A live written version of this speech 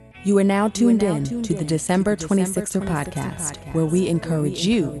You are now tuned in to the December 26er podcast, where we encourage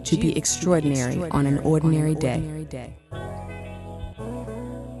you to be extraordinary on an ordinary day.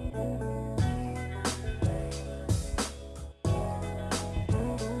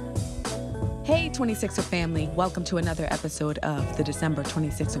 Hey 26er family, welcome to another episode of the December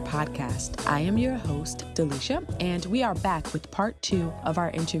 26er podcast. I am your host, Delisha, and we are back with part 2 of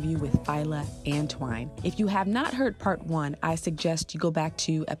our interview with Phyla Antwine. If you have not heard part 1, I suggest you go back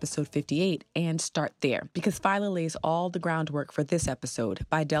to episode 58 and start there, because Phyla lays all the groundwork for this episode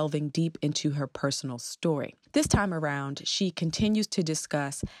by delving deep into her personal story. This time around, she continues to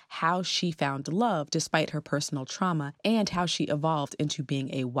discuss how she found love despite her personal trauma and how she evolved into being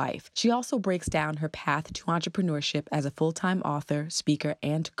a wife. She also breaks down her path to entrepreneurship as a full-time author, speaker,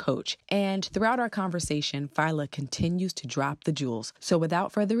 and coach. And throughout our conversation, Phyla continues to drop the jewels. So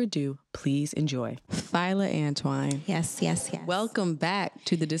without further ado, please enjoy. Phyla Antwine. Yes. Welcome back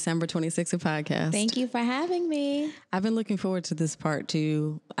to the December 26er podcast. Thank you for having me. I've been looking forward to this part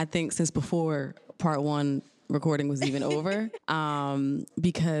 2, I think since before part 1 recording was even over,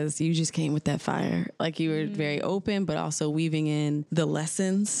 because you just came with that fire. Like, you were very open, but also weaving in the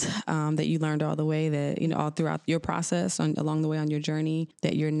lessons that you learned all the way, that, you know, all throughout your process along the way on your journey,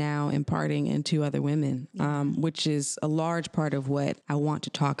 that you're now imparting into other women, which is a large part of what I want to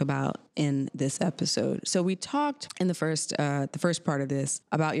talk about in this episode. So we talked in the first part of this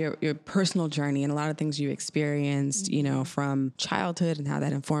about your personal journey and a lot of things you experienced, you know, from childhood and how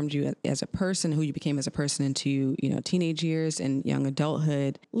that informed you as a person, who you became as a person into, you know, teenage years and young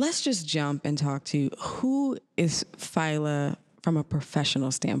adulthood. Let's just jump and talk to, who is Phyla from a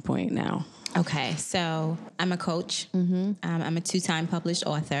professional standpoint now? Okay, so I'm a coach. I'm a 2-time published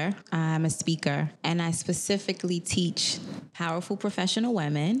author. I'm a speaker, and I specifically teach powerful professional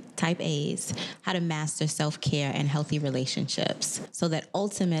women, type A's, how to master self-care and healthy relationships so that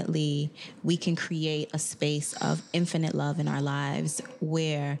ultimately we can create a space of infinite love in our lives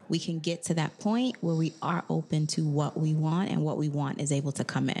where we can get to that point where we are open to what we want, and what we want is able to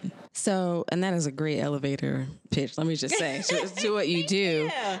come in. So, and that is a great elevator pitch, let me just say, to what you do.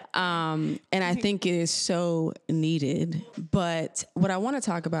 And I think it is so needed. But what I want to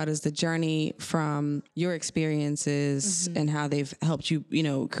talk about is the journey from your experiences and how they've helped you, you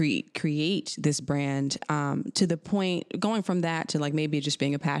know, create this brand, to the point, going from that to like maybe just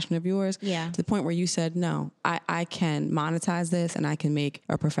being a passion of yours, to the point where you said, no, I can monetize this and I can make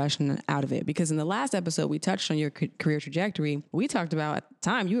a profession out of it. Because in the last episode, we touched on your career trajectory. We talked about, at the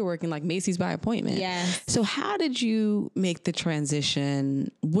time, you were working like Macy's by appointment. Yes. So how did you make the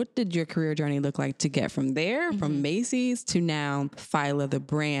transition? What did your career journey look like to get from there, from Macy's to now Phyla the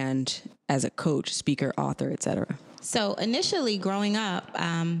brand as a coach, speaker, author, etc.? So initially growing up,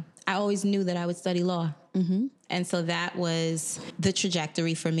 I always knew that I would study law. And so that was the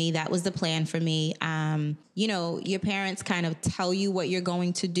trajectory for me. That was the plan for me. You know, your parents kind of tell you what you're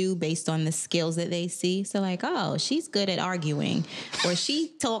going to do based on the skills that they see. So like, oh, she's good at arguing, or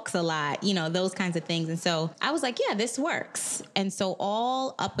she talks a lot, you know, those kinds of things. And so I was like, yeah, this works. And so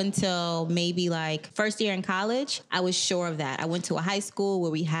all up until maybe like first year in college, I was sure of that. I went to a high school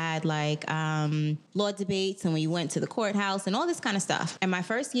where we had like law debates, and we went to the courthouse and all this kind of stuff. And my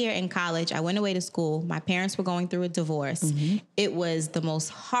first year in college, I went away to school. My parents were going through a divorce. It was the most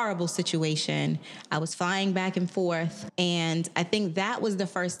horrible situation. I was flying back and forth. And I think that was the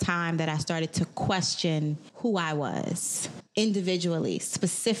first time that I started to question who I was individually,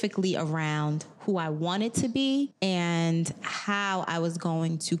 specifically around who I wanted to be and how I was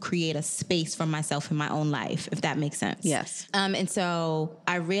going to create a space for myself in my own life, if that makes sense. Yes. And so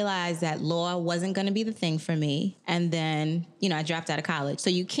I realized that law wasn't going to be the thing for me. And then, you know, I dropped out of college.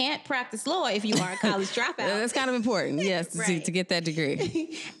 So you can't practice law if you are a college dropout. That's kind of important, yes, Right. to get that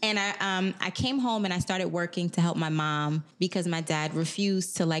degree. And I came home and I started working to help my mom because my dad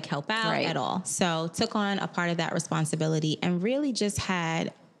refused to like help out at all. So took on a part of that responsibility and really just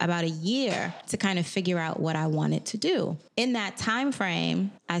had about a year to kind of figure out what I wanted to do. In that time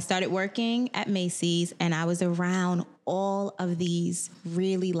frame, I started working at Macy's, and I was around all of these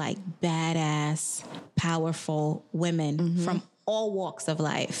really like badass, powerful women from all walks of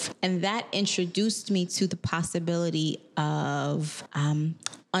life. And that introduced me to the possibility of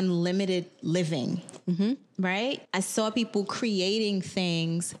unlimited living right? I saw people creating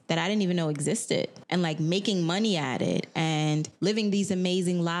things that I didn't even know existed and like making money at it and living these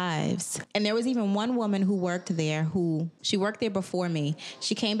amazing lives. And there was even one woman who worked there she worked there before me.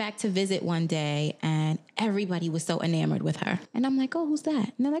 She came back to visit one day and everybody was so enamored with her. And I'm like, oh, who's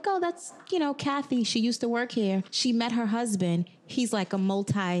that? And they're like, oh, that's, Kathy. She used to work here. She met her husband. He's like a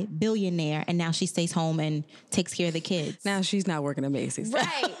multi-billionaire. And now she stays home and takes care of the kids. Now she's not working at Macy's.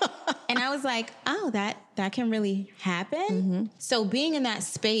 Right. And I was like, oh, that can really happen. So being in that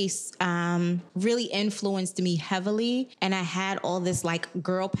space really influenced me heavily. And I had all this like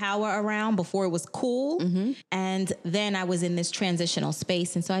girl power around before it was cool. And then I was in this transitional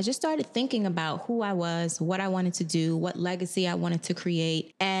space. And so I just started thinking about who I was, what I wanted to do, what legacy I wanted to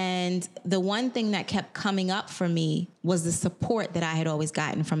create. And the one thing that kept coming up for me was the support that I had always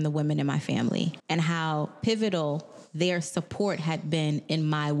gotten from the women in my family and how pivotal their support had been in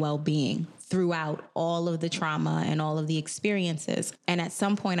my well-being throughout all of the trauma and all of the experiences. And at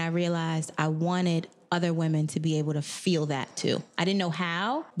some point I realized I wanted other women to be able to feel that too. I didn't know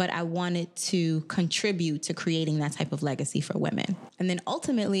how, but I wanted to contribute to creating that type of legacy for women. And then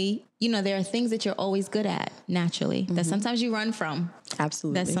ultimately, there are things that you're always good at naturally that sometimes you run from.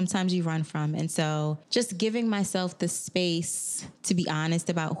 Absolutely. That sometimes you run from. And so just giving myself the space to be honest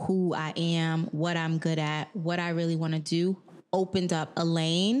about who I am, what I'm good at, what I really want to do, opened up a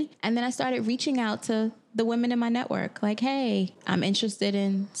lane. And then I started reaching out to the women in my network, like, hey, I'm interested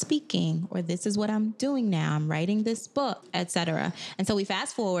in speaking, or this is what I'm doing now. I'm writing this book, etc. And so we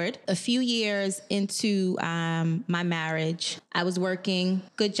fast forward a few years into my marriage. I was working,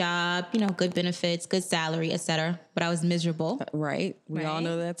 good job, good benefits, good salary, etc. But I was miserable. Right. We all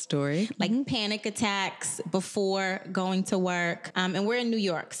know that story. Like panic attacks before going to work. And we're in New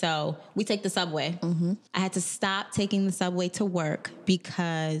York, so we take the subway. I had to stop taking the subway to work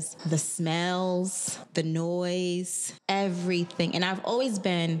because the smells, the noise, everything. And I've always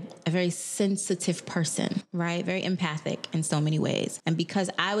been a very sensitive person, right? Very empathic in so many ways. And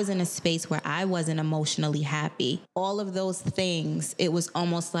because I was in a space where I wasn't emotionally happy, all of those things, it was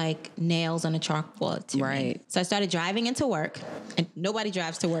almost like nails on a chalkboard to me. So I started driving into work, and nobody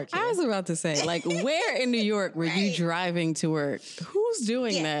drives to work here. I was about to say, like, where in New York were you driving to work? Who's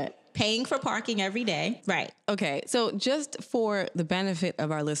doing that? Paying for parking every day. Right. Okay. So just for the benefit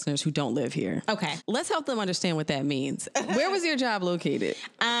of our listeners who don't live here. Okay. Let's help them understand what that means. Where was your job located?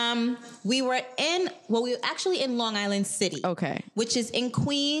 We were actually in Long Island City. Okay. Which is in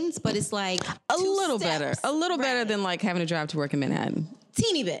Queens, but it's like a little better than like having to drive to work in Manhattan.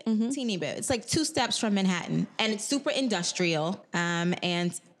 Teeny bit. It's like 2 steps from Manhattan, and it's super industrial.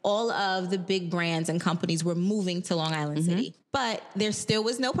 And all of the big brands and companies were moving to Long Island City, but there still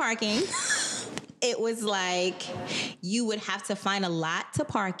was no parking. It was like you would have to find a lot to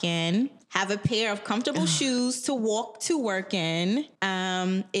park in, have a pair of comfortable shoes to walk to work in.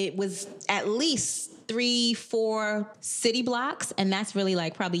 It was at least 3-4 city blocks, and that's really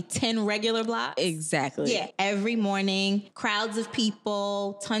like probably 10 regular blocks. Exactly. Yeah. Every morning, crowds of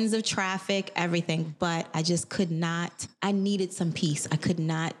people, tons of traffic, everything. But I just could not. I needed some peace. I could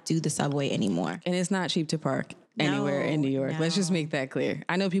not do the subway anymore. And it's not cheap to park anywhere in New York. Let's just make that clear.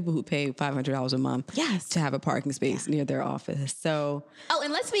 I know people who pay $500 a month to have a parking space near their office. So,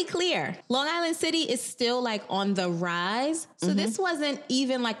 and let's be clear. Long Island City is still like on the rise. So this wasn't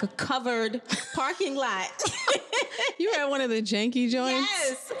even like a covered parking lot. You were at one of the janky joints?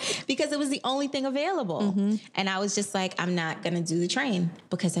 Yes, because it was the only thing available. And I was just like, I'm not going to do the train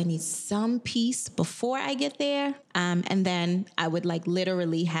because I need some peace before I get there. And then I would like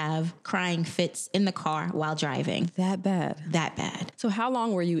literally have crying fits in the car while driving. That bad? That bad. So how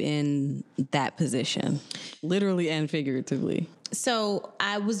long were you in that position? Literally and figuratively. So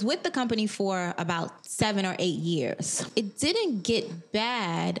I was with the company for about 7 or 8 years. It didn't get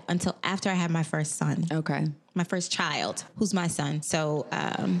bad until after I had my first son. Okay. My first child, who's my son. So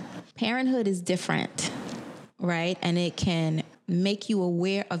parenthood is different, right? And it can make you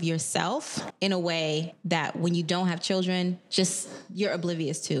aware of yourself in a way that when you don't have children, just you're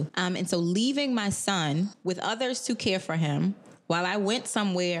oblivious to. And so leaving my son with others to care for him while I went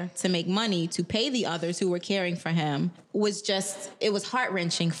somewhere to make money to pay the others who were caring for him it was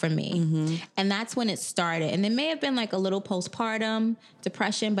heart-wrenching for me. And that's when it started. And there may have been like a little postpartum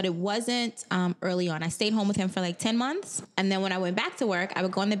depression, but it wasn't early on. I stayed home with him for like 10 months. And then when I went back to work, I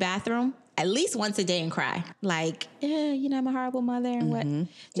would go in the bathroom at least once a day and cry. Like, I'm a horrible mother and what.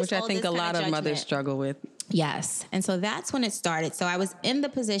 Which I think a lot of mothers struggle with. Yes. And so that's when it started. So I was in the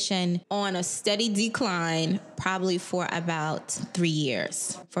position on a steady decline, probably for about 3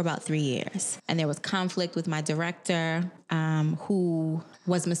 years. And there was conflict with my director, who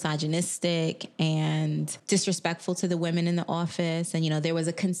was misogynistic and disrespectful to the women in the office. And, there was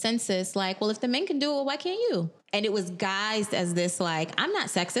a consensus like, well, if the men can do it, why can't you? And it was guised as this, like, I'm not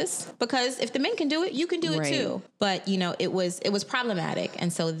sexist, because if the men can do it, you can do it too. But, it was problematic.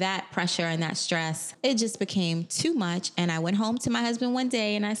 And so that pressure and that stress, it just became too much. And I went home to my husband one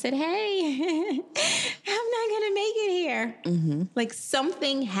day and I said, hey, I'm not going to make it here. Mm-hmm. Like,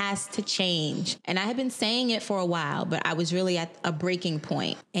 something has to change. And I had been saying it for a while, but I was really at a breaking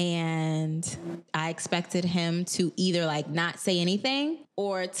point. And I expected him to either like not say anything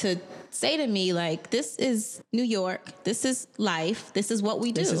or to say to me, like, this is New York. This is life. This is what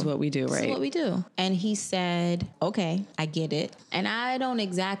we do. This is what we do, right? This is what we do. And he said, okay, I get it. And I don't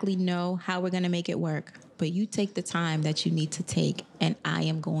exactly know how we're going to make it work, but you take the time that you need to take, and I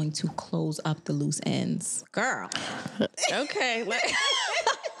am going to close up the loose ends. Girl. Okay.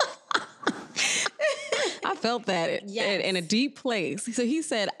 I felt that in a deep place. So he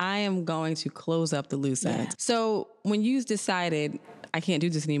said, I am going to close up the loose ends. So when you decided, I can't do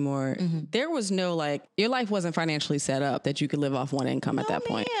this anymore, there was no, like, your life wasn't financially set up that you could live off one income at that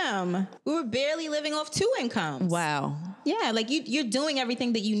point. Ma'am. We were barely living off 2 incomes. Wow. Yeah, like you're doing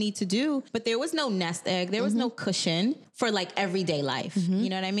everything that you need to do, but there was no nest egg. There was no cushion for like everyday life. You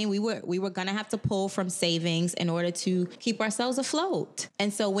know what I mean? We were gonna have to pull from savings in order to keep ourselves afloat.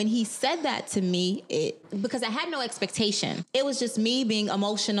 And so when he said that to me, because I had no expectation, it was just me being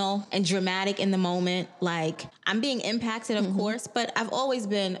emotional and dramatic in the moment. Like, I'm being impacted, of course, but I've always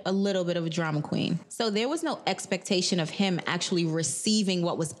been a little bit of a drama queen. So there was no expectation of him actually receiving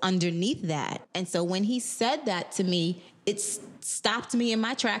what was underneath that. And so when he said that to me, it stopped me in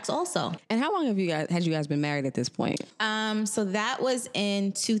my tracks also. And how long had you guys been married at this point? So that was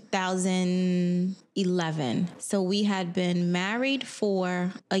in 2011. So we had been married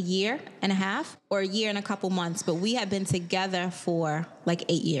for a year and a half, or a year and a couple months, but we had been together for like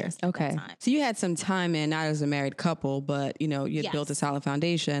 8 years. Okay. So you had some time in, not as a married couple, but you had built a solid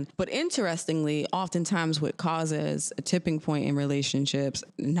foundation. But interestingly, oftentimes what causes a tipping point in relationships,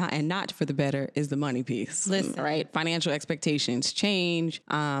 not for the better, is the money piece. Listen. Right? Financial expectations change.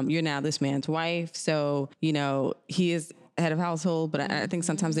 You're now this man's wife. So, he is head of household, but I think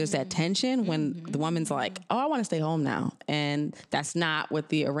sometimes there's that tension when the woman's like, oh, I want to stay home now. And that's not what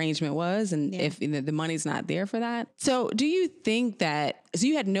the arrangement was. And if the money's not there for that. So do you think that, so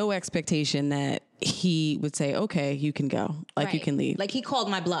you had no expectation that he would say, okay, you can go, like you can leave. Like, he called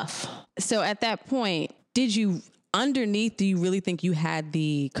my bluff. So at that point, do you really think you had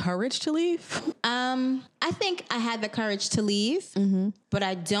the courage to leave? I think I had the courage to leave, but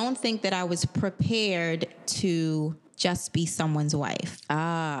I don't think that I was prepared to just be someone's wife.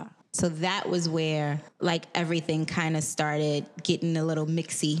 So that was where like everything kind of started getting a little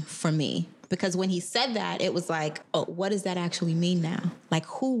mixy for me. Because when he said that, it was like, oh, what does that actually mean now? Like,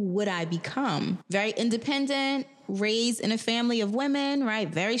 who would I become? Very independent, raised in a family of women, right?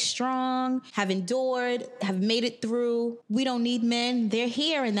 Very strong, have endured, have made it through. We don't need men. They're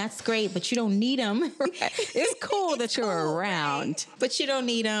here and that's great, but you don't need them. Right. It's cool that you're around. Right? But you don't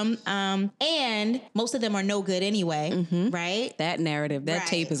need them. And most of them are no good anyway, right? That narrative, that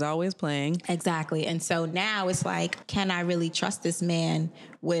tape is always playing. Exactly. And so now it's like, can I really trust this man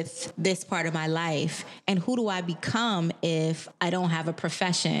with this part of my life? And who do I become if I don't have a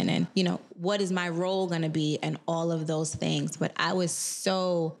profession? And, what is my role going to be? And all of those things. But I was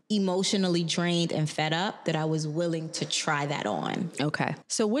so emotionally drained and fed up that I was willing to try that on. Okay.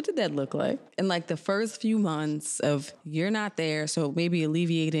 So what did that look like? In like the first few months of you're not there, so maybe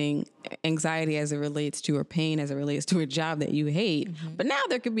alleviating anxiety as it relates to, or pain as it relates to a job that you hate. But now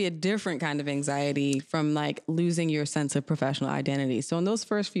there could be a different kind of anxiety from like losing your sense of professional identity. So in those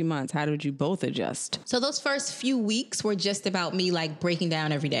first few months, how did you both adjust? So those first few weeks were just about me like breaking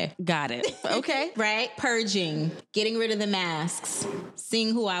down every day. Got it. Okay. Right? Purging, getting rid of the masks,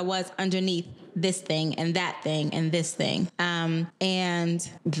 seeing who I was underneath this thing and that thing and this thing. And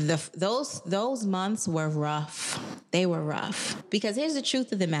those months were rough. They were rough. Because here's the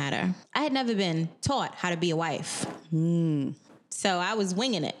truth of the matter. I had never been taught how to be a wife. So I was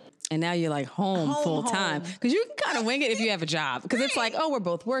winging it. And now you're like home full time. Because you can kind of wing it if you have a job. Because it's like, oh, we're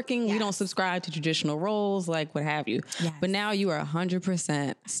both working. We don't subscribe to traditional roles, like what have you. Yes. But now you are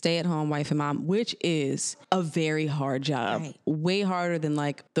 100% stay-at-home wife and mom, which is a very hard job. Right. Way harder than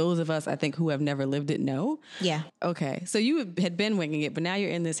like those of us, I think, who have never lived it know. Yeah. Okay. So you had been winging it, but now you're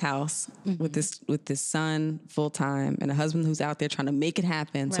in this house with this son full time and a husband who's out there trying to make it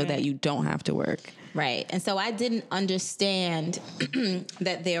happen so that you don't have to work. Right. And so I didn't understand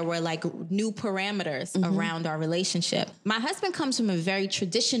that there were like new parameters around our relationship. My husband comes from a very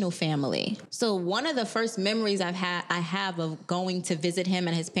traditional family. So one of the first memories I have of going to visit him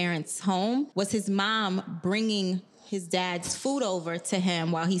and his parents' home was his mom bringing his dad's food over to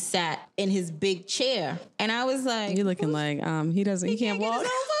him while he sat in his big chair. And I was like, you're looking like he can't walk.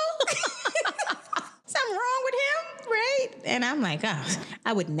 Something wrong with him, right? And I'm like, oh,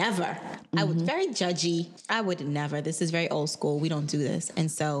 I would never. I was very judgy. I would never. This is very old school. We don't do this.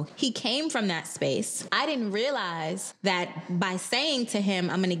 And so he came from that space. I didn't realize that by saying to him,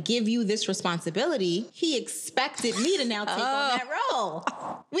 I'm going to give you this responsibility, he expected me to now take on that role.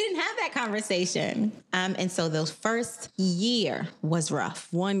 We didn't have that conversation. And so the first year was rough.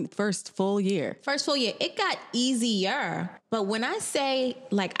 First full year. It got easier. But when I say,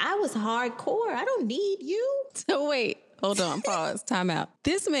 like, I was hardcore, I don't need you. So wait, hold on, pause, time out.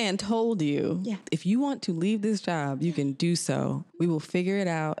 This man told you, if you want to leave this job, you can do so. We will figure it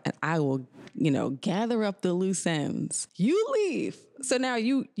out and I will, gather up the loose ends. You leave. So now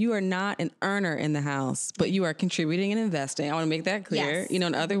you are not an earner in the house, but you are contributing and investing. I want to make that clear, in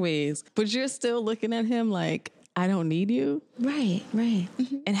other ways. But you're still looking at him like, I don't need you. Right.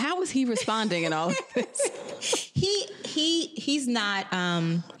 Mm-hmm. And how was he responding in all of this? He's not,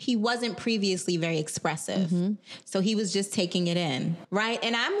 he wasn't previously very expressive. Mm-hmm. So he was just taking it in. Right.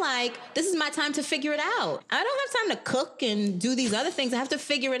 And I'm like, this is my time to figure it out. I don't have time to cook and do these other things. I have to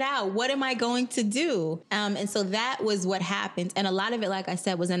figure it out. What am I going to do? And so that was what happened. And a lot of it, like I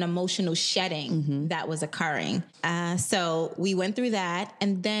said, was an emotional shedding that was occurring. So we went through that.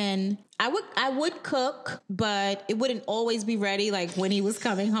 And then I would cook, but it wouldn't always be ready, like when he was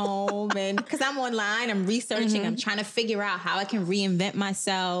coming home. And because I'm online, I'm researching, I'm trying to figure out how I can reinvent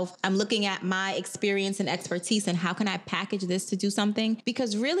myself. I'm looking at my experience and expertise and how can I package this to do something?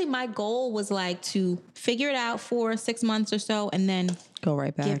 Because really my goal was like to figure it out for 6 months or so and then go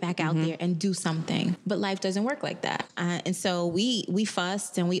right back. Get back out there and do something. But life doesn't work like that. And so we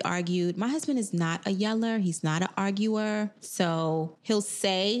fussed and we argued. My husband is not a yeller. He's not an arguer. So he'll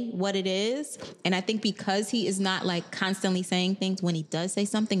say what it is. And I think because he is not like constantly saying things, when he does say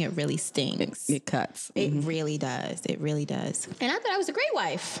something, it really stings. It cuts. It really does. It really does. And I thought I was a great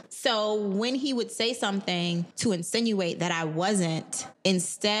wife. So when he would say something to insinuate that I wasn't,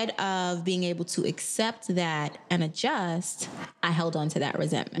 instead of being able to accept that and adjust, I held on to that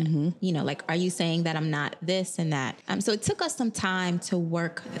resentment. Like, are you saying that I'm not this and that? So it took us some time to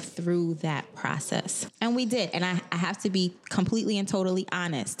work through that process. And we did. And I have to be completely and totally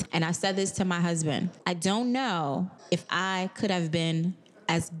honest. And I said this to my husband. I don't know if I could have been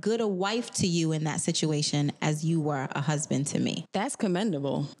as good a wife to you in that situation as you were a husband to me. That's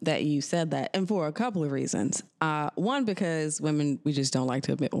commendable that you said that. And for a couple of reasons. One, because women, we just don't like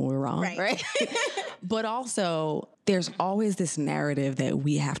to admit when we're wrong, right? But also, there's always this narrative that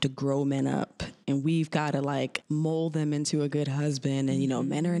we have to grow men up and we've got to like mold them into a good husband. And,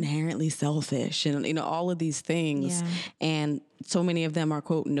 men are inherently selfish and, all of these things. Yeah. And so many of them are,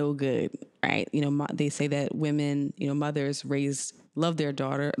 quote, no good, right? They say that women, mothers love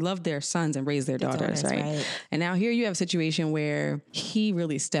their sons and raise their daughters, right? And now here you have a situation where he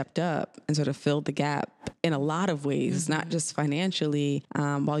really stepped up and sort of filled the gap in a lot of ways, not just financially,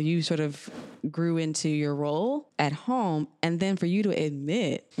 while you sort of grew into your role at home. And then for you to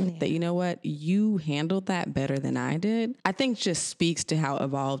admit that, you know what, you handled that better than I did, I think just speaks to how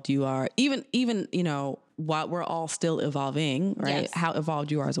evolved you are. Even, while we're all still evolving, right? Yes. How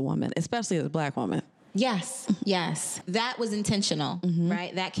evolved you are as a woman, especially as a Black woman. Yes. That was intentional,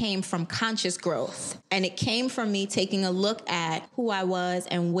 right? That came from conscious growth. And it came from me taking a look at who I was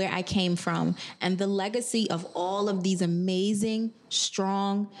and where I came from and the legacy of all of these amazing,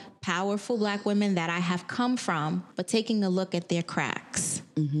 strong, powerful Black women that I have come from, but taking a look at their cracks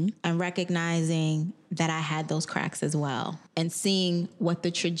and recognizing that I had those cracks as well and seeing what the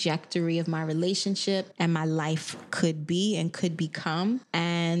trajectory of my relationship and my life could be and could become.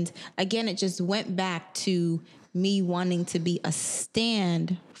 And again, it just went back to me wanting to be a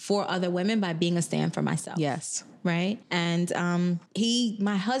stand for other women by being a stand for myself. Yes. Right. And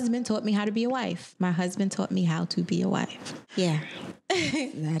my husband taught me how to be a wife. My husband taught me how to be a wife. Yeah.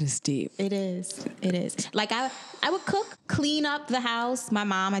 That is deep. It is. It is. Like I would cook, clean up the house. My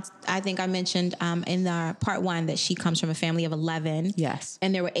mom, I think I mentioned in the part 1 that she comes from a family of 11. Yes.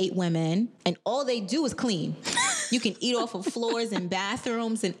 And there were 8 women, and all they do is clean. You can eat off of floors and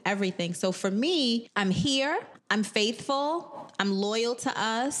bathrooms and everything. So for me, I'm here. I'm faithful. I'm loyal to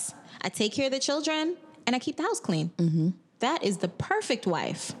us. I take care of the children. And I keep the house clean. Mm-hmm. That is the perfect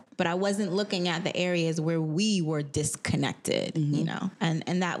wife. But I wasn't looking at the areas where we were disconnected, you know,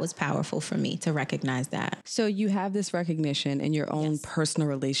 and that was powerful for me to recognize that. So you have this recognition in your own personal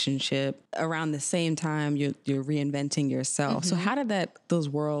relationship. Around the same time, you're reinventing yourself. So how did those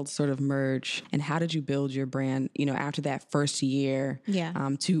worlds sort of merge, and how did you build your brand, you know, after that first year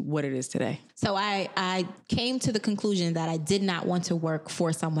to what it is today? So I came to the conclusion that I did not want to work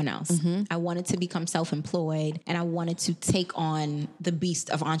for someone else. I wanted to become self-employed, and I wanted to take on the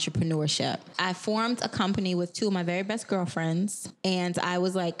beast of entrepreneurship. I formed a company with 2 of my very best girlfriends, and I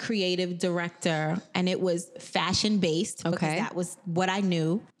was like creative director, and it was fashion-based because that was what I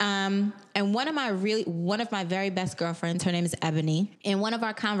knew. And one of my very best girlfriends, her name is Ebony. In one of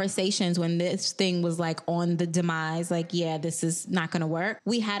our conversations when this thing was like on the demise, like, yeah, this is not going to work,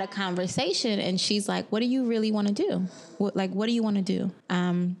 we had a conversation, and she's like, what do you really want to do? What do you want to do?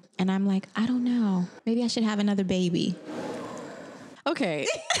 And I'm like, I don't know. Maybe I should have another baby. Okay.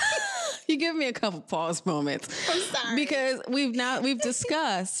 You give me a couple pause moments. I'm sorry. Because we've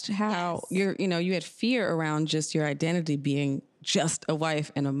discussed how you had fear around just your identity being just a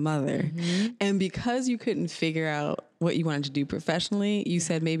wife and a mother. Mm-hmm. And because you couldn't figure out what you wanted to do professionally, you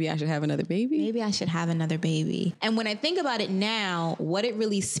said, maybe I should have another baby? Maybe I should have another baby. And when I think about it now, what it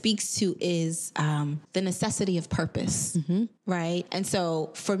really speaks to is the necessity of purpose, right? And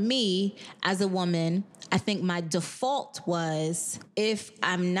so for me, as a woman, I think my default was, if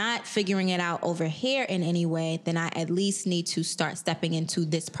I'm not figuring it out over here in any way, then I at least need to start stepping into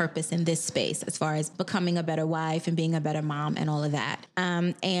this purpose in this space as far as becoming a better wife and being a better mom and all of that.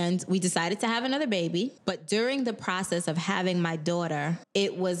 And we decided to have another baby. But during the process of having my daughter,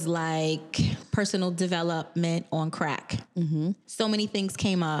 it was like personal development on crack. Mm-hmm. So many things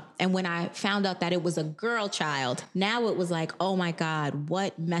came up. And when I found out that it was a girl child, now it was like, oh my God,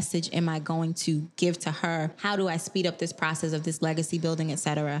 what message am I going to give to her? How do I speed up this process of this legacy building, et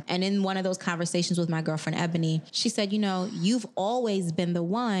cetera? And in one of those conversations with my girlfriend, Ebony, she said, you've always been the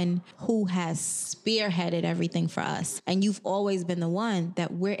one who has spearheaded everything for us. And you've always been the one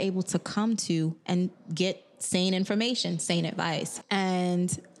that we're able to come to and get sane information, sane advice.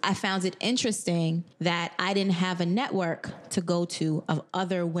 And I found it interesting that I didn't have a network to go to of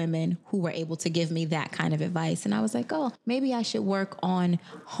other women who were able to give me that kind of advice. And I was like, oh, maybe I should work on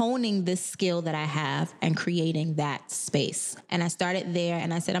honing this skill that I have and creating that space. And I started there,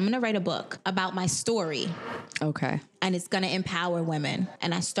 and I said, I'm going to write a book about my story. Okay. And it's going to empower women.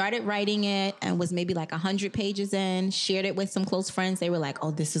 And I started writing it and was maybe like 100 pages in, shared it with some close friends. They were like,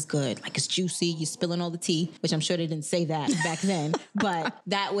 oh, this is good. Like, it's juicy. You're spilling all the tea, which I'm sure they didn't say that back then. But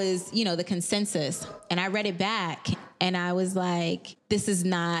that was, the consensus. And I read it back, and I was like, this is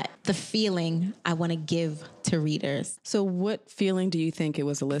not the feeling I want to give to readers. So what feeling do you think it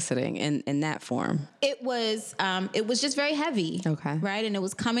was eliciting in that form? It was just very heavy. Okay. Right. And it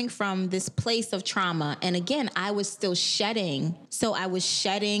was coming from this place of trauma. And again, I was still shedding. So I was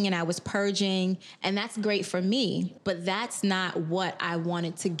shedding and I was purging, and that's great for me, but that's not what I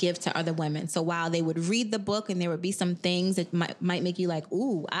wanted to give to other women. So while they would read the book and there would be some things that might make you like,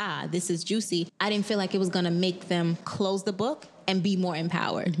 ooh, this is juicy, I didn't feel like it was going to make them close the book and be more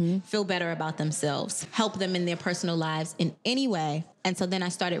empowered, feel better about themselves, help them in their personal lives in any way. And so then I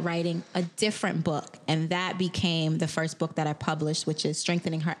started writing a different book, and that became the first book that I published, which is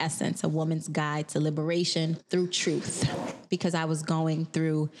Strengthening Her Essence, A Woman's Guide to Liberation Through Truth, because I was going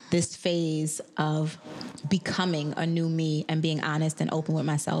through this phase of becoming a new me and being honest and open with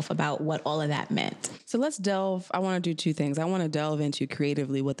myself about what all of that meant. So let's delve. I want to do 2 things. I want to delve into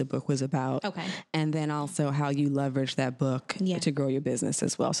creatively what the book was about. Okay. And then also how you leverage that book to grow your business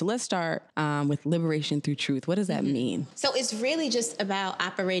as well. So let's start with liberation through truth. What does that mean? So it's really just about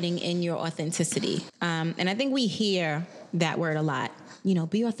operating in your authenticity. And I think we hear that word a lot.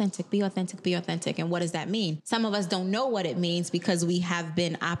 Be authentic, be authentic, be authentic. And what does that mean? Some of us don't know what it means because we have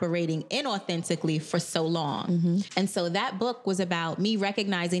been operating inauthentically for so long. Mm-hmm. And so that book was about me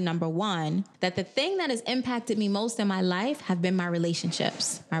recognizing, number one, that the thing that has impacted me most in my life have been my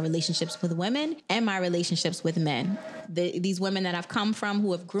relationships with women and my relationships with men. these women that I've come from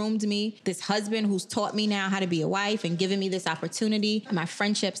who have groomed me, this husband who's taught me now how to be a wife and given me this opportunity, my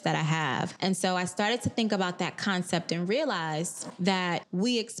friendships that I have. And so I started to think about that concept and realized that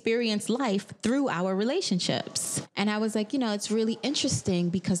we experience life through our relationships. And I was like, it's really interesting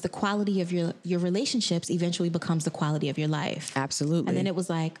because the quality of your relationships eventually becomes the quality of your life. Absolutely. And then it was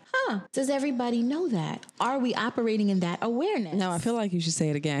like, does everybody know that? Are we operating in that awareness? No, I feel like you should say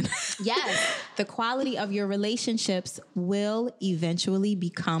it again. Yes. The quality of your relationships will eventually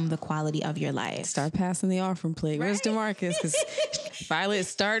become the quality of your life. Start passing the offering plate. Right? Where's DeMarcus? Because Violet's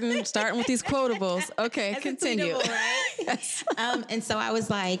starting with these quotables. Okay, That's continue. Right? Yes. And so I was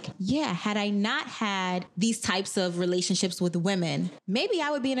like, had I not had these types of relationships with women, maybe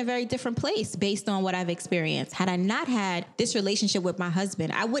I would be in a very different place based on what I've experienced. Had I not had this relationship with my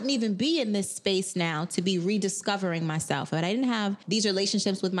husband, I wouldn't even be in this space now to be rediscovering myself. But I didn't have these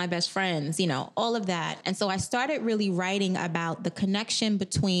relationships with my best friends, all of that. And so I started really writing about the connection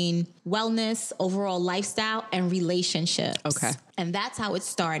between wellness, overall lifestyle, and relationships. Okay. And that's how it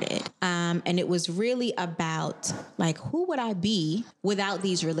started. And it was really about who would I be without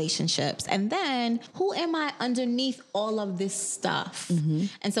these relationships? And then who am I underneath all of this stuff? Mm-hmm.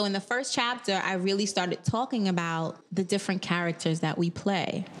 And so in the first chapter, I really started talking about the different characters that we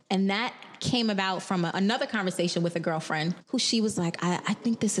play. And that came about from another conversation with a girlfriend who she was like, I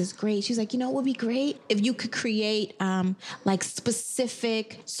think this is great. She's like, it would be great if you could create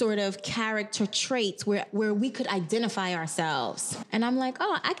specific sort of character traits where we could identify ourselves. And I'm like,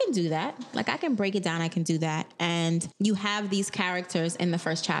 I can do that. I can break it down. I can do that. And you have these characters in the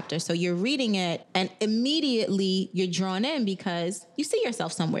first chapter. So you're reading it and immediately you're drawn in because you see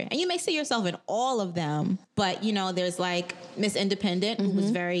yourself somewhere. And you may see yourself in all of them. But, there's Miss Independent, who was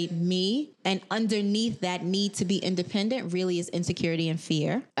very me. And underneath that need to be independent really is insecurity and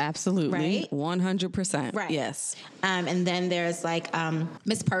fear. Absolutely. Right? 100%. Right. Yes. And then there's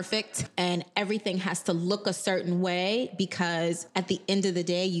Miss Perfect, and everything has to look a certain way because at the end of the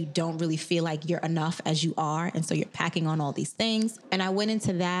day, you don't really feel like you're enough as you are. And so you're packing on all these things. And I went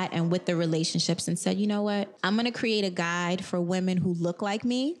into that and with the relationships and said, you know what? I'm going to create a guide for women who look like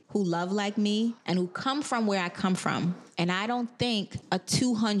me, who love like me, and who come from where I come from. And I don't think a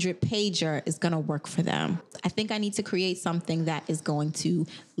 200-pager is going to work for them. I think I need to create something that is going to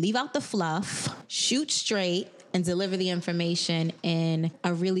leave out the fluff, shoot straight, and deliver the information in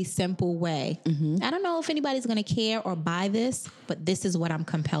a really simple way. Mm-hmm. I don't know if anybody's going to care or buy this, but this is what I'm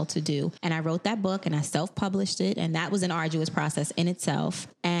compelled to do. And I wrote that book and I self-published it. And that was an arduous process in itself.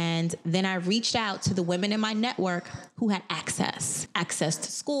 And then I reached out to the women in my network who had access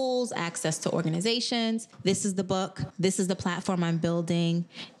to schools, access to organizations. This is the book. This is the platform I'm building.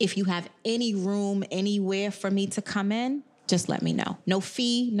 If you have any room anywhere for me to come in, just let me know. No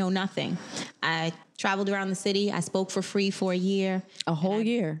fee, no nothing. I traveled around the city. I spoke for free for a year. A whole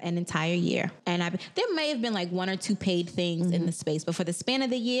year? An entire year. And there may have been one or two paid things in the space, but for the span of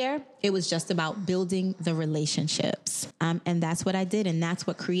the year, it was just about building the relationships. And that's what I did. And that's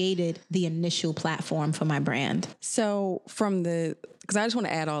what created the initial platform for my brand. So because I just want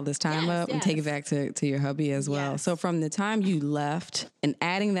to add all this time up and take it back to your hubby as well. Yes. So from the time you left and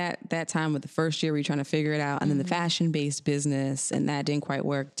adding that time with the first year where you're trying to figure it out and then the fashion-based business and that didn't quite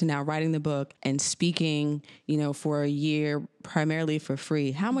work to now writing the book and speaking, for a year primarily for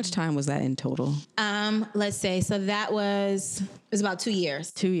free. How much time was that in total? Let's say, so it was about 2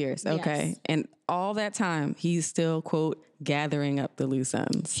 years. 2 years. Okay. Yes. And all that time, he's still, quote, gathering up the loose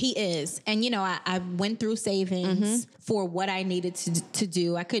ends. He is. And, I went through savings for what I needed to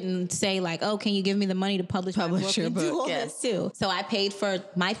do. I couldn't say can you give me the money to publish my book your and book? Do all this too. So I paid for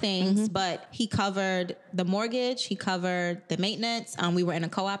my things, but he covered the mortgage. He covered the maintenance. We were in a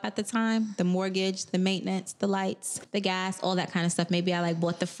co-op at the time. The mortgage, the maintenance, the lights, the gas, all that kind of stuff. Maybe I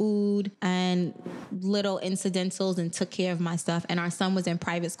bought the food and little incidentals and took care of my stuff. And our son was in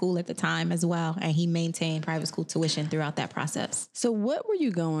private school at the time as well. And he maintained private school tuition throughout that process. So what were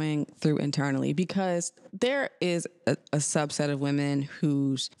you going through internally? Because there is a subset of women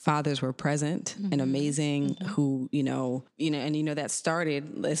whose fathers were present and amazing, who, that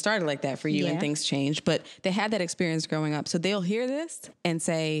started like that for you and things changed, but they had that experience growing up. So they'll hear this and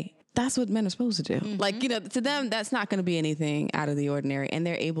say, that's what men are supposed to do. To them, that's not going to be anything out of the ordinary, and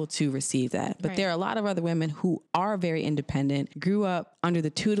they're able to receive that. But there are a lot of other women who are very independent, grew up under the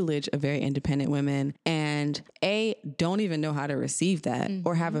tutelage of very independent women, and don't even know how to receive that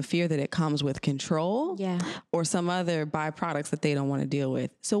or have a fear that it comes with control or some other byproducts that they don't want to deal with.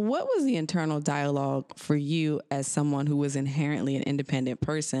 So what was the internal dialogue for you as someone who was inherently an independent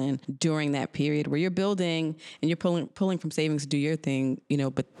person during that period where you're building and you're pulling from savings to do your thing,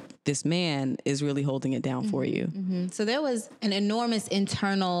 but this man is really holding it down for you. So there was an enormous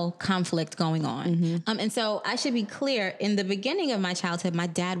internal conflict going on. And so I should be clear, in the beginning of my childhood, my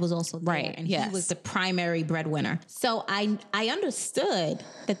dad was also there, Right, and yes. he was the primary breadwinner. So I understood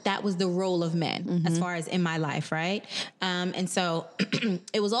that was the role of men as far as in my life, right? And so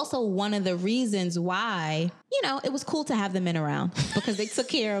it was also one of the reasons why, you know, it was cool to have the men around because they took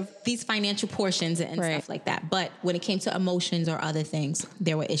care of these financial portions and Right. stuff like that. But when it came to emotions or other things,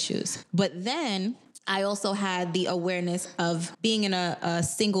 there were issues. But then I also had the awareness of being in a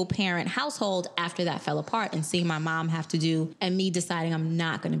single parent household after that fell apart and seeing my mom have to do, and me deciding I'm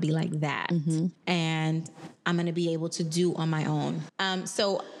not going to be like that. And I'm going to be able to do on my own.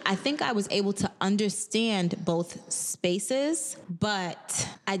 So I think I was able to understand both spaces, but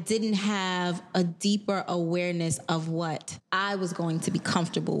I didn't have a deeper awareness of what I was going to be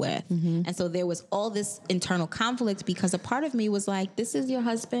comfortable with. And so there was all this internal conflict because a part of me was like, this is your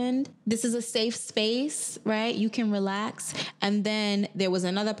husband. This is a safe space, right? You can relax. And then there was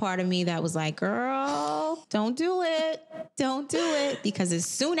another part of me that was like, girl, don't do it. Don't do it. Because as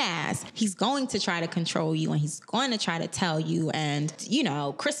soon as he's going to try to control you and he's going to try to tell you, and, you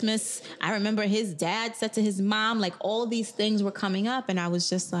know, Christmas, I remember his dad said to his mom, like all these things were coming up. And I was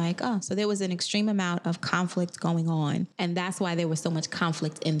just like, oh, so there was an extreme amount of conflict going on. And that's why there was so much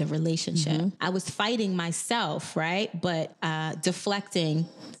conflict in the relationship. I was fighting myself, right? But deflecting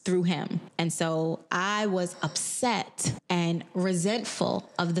through him. And so I was upset and resentful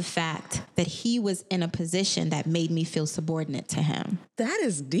of the fact that he was in a position that made me feel subordinate to him. That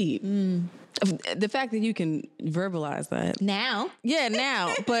is deep. The fact that you can verbalize that. Now,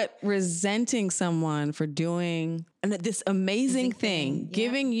 Now, but resenting someone for doing this amazing thing,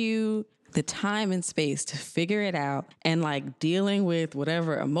 giving you the time and space to figure it out and like dealing with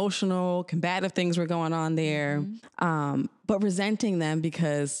whatever emotional, combative things were going on there. But resenting them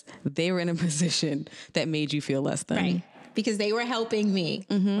because they were in a position that made you feel less than. right. Because they were helping me,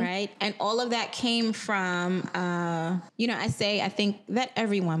 right? And all of that came from, I think that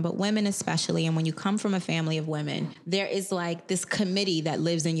everyone, but women especially, and when you come from a family of women, there is like this committee that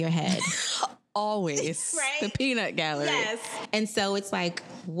lives in your head. Always. Right? The peanut gallery. Yes. And so it's like,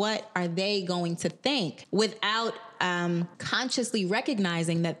 what are they going to think without consciously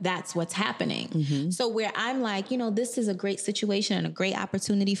recognizing that that's what's happening? So where I'm like, this is a great situation and a great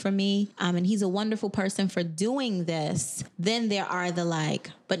opportunity for me. And he's a wonderful person for doing this. Then there are the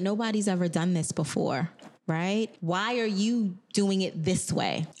like, but nobody's ever done this before. Right? Why are you doing it this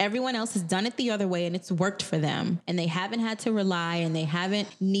way? Everyone else has done it the other way and it's worked for them. And they haven't had to rely and they haven't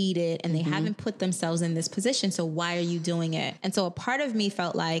needed and they haven't put themselves in this position. So why are you doing it? And so a part of me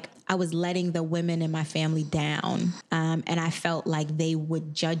felt like I was letting the women in my family down. And I felt like they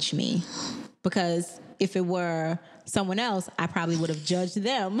would judge me because if it were someone else, I probably would have judged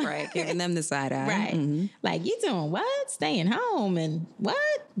them. Right. Giving them the side eye. Right. Like, you doing what? Staying home and what?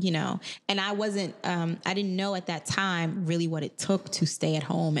 And I wasn't, I didn't know at that time really what it took to stay at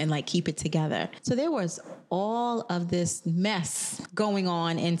home and like keep it together. So there was all of this mess going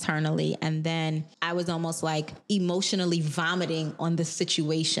on internally. And then I was almost like emotionally vomiting on the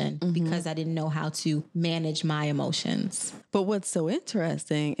situation because I didn't know how to manage my emotions. But what's so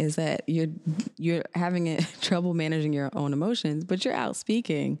interesting is that you're having trouble managing your own emotions, but you're out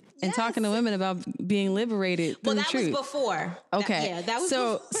speaking and talking to women about being liberated through the truth. Was before. Okay. That was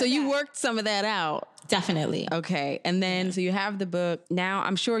so you worked some of that out. Definitely. Okay. And then, so you have the book. Now,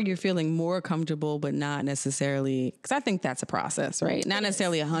 I'm sure you're feeling more comfortable, but not necessarily, because I think that's a process, right? Not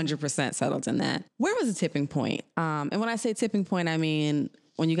necessarily 100% settled in that. Where was the tipping point? And when I say tipping point, I mean,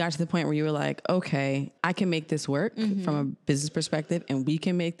 when you got to the point where you were like, okay, I can make this work from a business perspective and we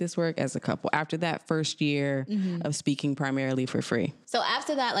can make this work as a couple after that first year of speaking primarily for free. So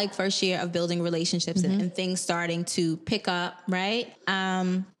after that, like first year of building relationships and things starting to pick up, right?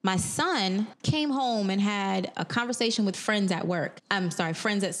 My son came home and had a conversation with friends at work.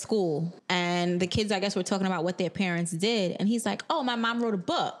 Friends at school. And the kids, I guess, were talking about what their parents did. And he's like, oh, my mom wrote a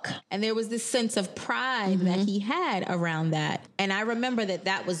book. And there was this sense of pride that he had around that. And I remember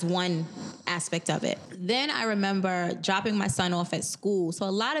that was one aspect of it. Then I remember dropping my son off at school. So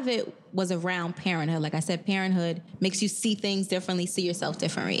a lot of it was around parenthood. Like I said, parenthood makes you see things differently, see yourself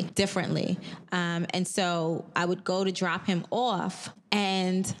differently. And so I would go to drop him off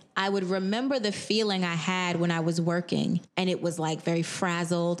and I would remember the feeling I had when I was working, and it was like very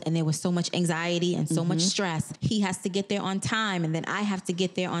frazzled and there was so much anxiety and so much stress. He has to get there on time and then I have to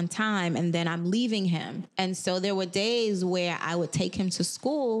get there on time and then I'm leaving him. And so there were days where I would take him to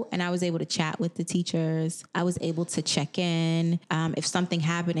school and I was able to chat with the teachers. I was able to check in. If something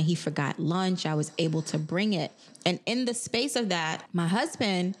happened and he forgot got lunch. I was able to bring it. And in the space of that, my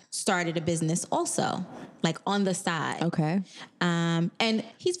husband started a business also, like on the side. Okay. And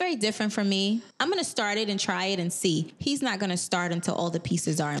he's very different from me. I'm going to start it and try it and see. He's not going to start until all the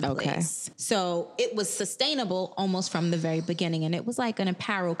pieces are in place. So it was sustainable almost from the very beginning. And it was like an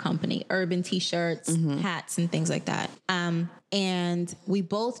apparel company, urban t-shirts, hats, and things like that. And we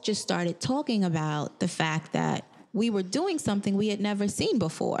both just started talking about the fact that we were doing something we had never seen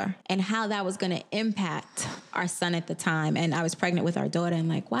before and how that was going to impact our son at the time. And I was pregnant with our daughter and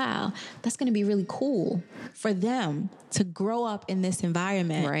like, wow, that's going to be really cool for them to grow up in this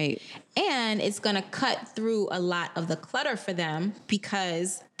environment. Right. And it's going to cut through a lot of the clutter for them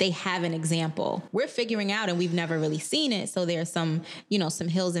because they have an example. We're figuring out and we've never really seen it. So there's some, some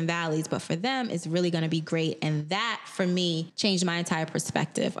hills and valleys, but for them, it's really going to be great. And that for me changed my entire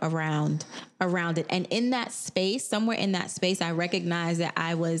perspective around it. And in that space, somewhere in that space, I recognized that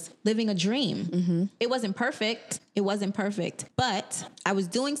I was living a dream. Mm-hmm. It wasn't perfect. But I was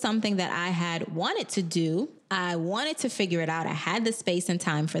doing something that I had wanted to do. I wanted to figure it out. I had the space and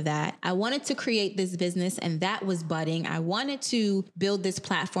time for that. I wanted to create this business and that was budding. I wanted to build this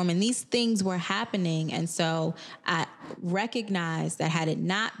platform and these things were happening. And so I recognized that had it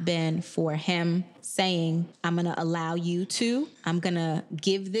not been for him saying, I'm going to allow you to, I'm going to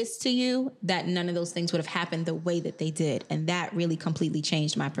give this to you, that none of those things would have happened the way that they did. And that really completely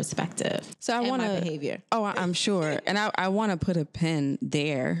changed my perspective. So I want my behavior. Oh, I'm sure. And I want to put a pin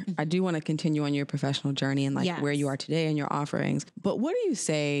there. I do want to continue on your professional journey and where you are today and your offerings. But what do you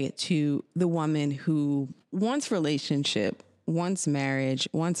say to the woman who wants relationship, wants marriage,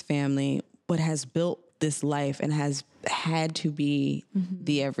 wants family, but has built this life and has had to be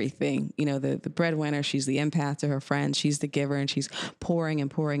the everything, the breadwinner, she's the empath to her friends, she's the giver and she's pouring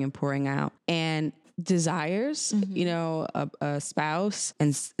and pouring and pouring out and desires, a spouse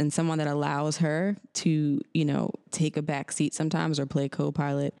and someone that allows her to, take a back seat sometimes or play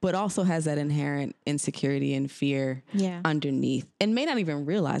co-pilot, but also has that inherent insecurity and fear underneath and may not even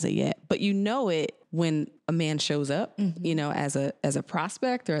realize it yet, but it when a man shows up, as a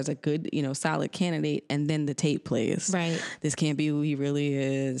prospect or as a good, solid candidate, and then the tape plays. Right. This can't be who he really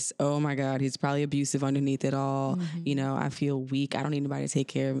is. Oh my God, he's probably abusive underneath it all. I feel weak. I don't need anybody to take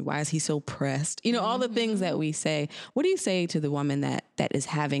care of me. Why is he so pressed? All the things that we say. What do you say to the woman that is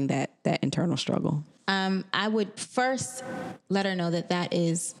having that internal struggle? I would first let her know that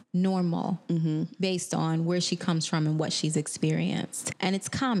is normal based on where she comes from and what she's experienced. And it's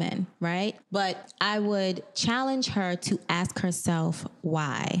common, right? But I would challenge her to ask herself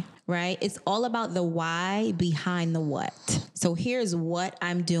why, right? It's all about the why behind the what. So here's what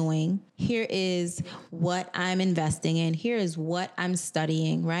I'm doing. Here is what I'm investing in. Here is what I'm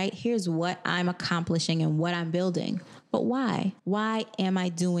studying, right? Here's what I'm accomplishing and what I'm building. But why? Why am I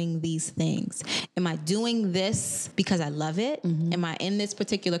doing these things? Am I doing this because I love it? Am I in this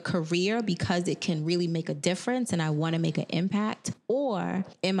particular career because it can really make a difference and I want to make an impact? Or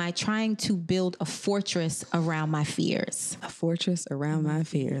am I trying to build a fortress around my fears? A fortress around my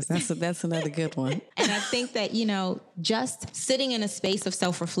fears. That's another good one. And I think that, just sitting in a space of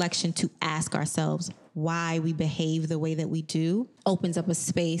self-reflection to ask ourselves why we behave the way that we do opens up a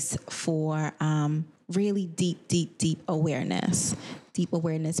space for really deep awareness. Deep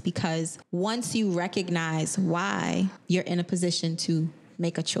awareness, because once you recognize why, you're in a position to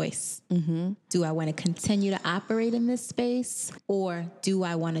make a choice. Do I want to continue to operate in this space or do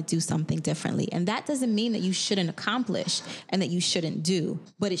I want to do something differently? And that doesn't mean that you shouldn't accomplish and that you shouldn't do,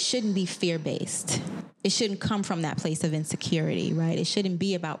 but it shouldn't be fear-based. It shouldn't come from that place of insecurity, right? It shouldn't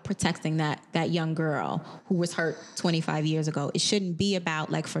be about protecting that young girl who was hurt 25 years ago. It shouldn't be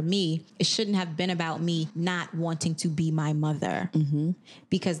about, like for me, it shouldn't have been about me not wanting to be my mother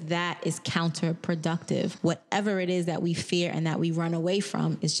because that is counterproductive. Whatever it is that we fear and that we run away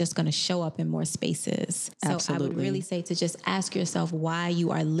from is just going to show up in more spaces. So Absolutely. I would really say to just ask yourself why you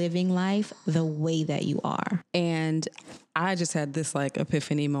are living life the way that you are. And I just had this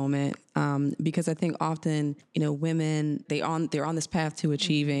epiphany moment because I think often, women, they're on this path to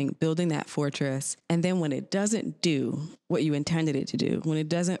achieving, building that fortress. And then when it doesn't do what you intended it to do, when it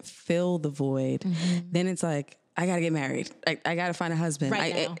doesn't fill the void, then it's like, I got to get married. I got to find a husband.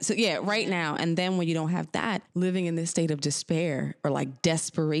 Right now. And then when you don't have that, living in this state of despair or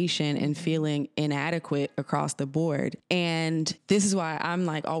desperation and feeling inadequate across the board. And this is why I'm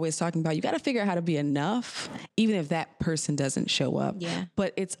always talking about, you got to figure out how to be enough, even if that person doesn't show up. Yeah.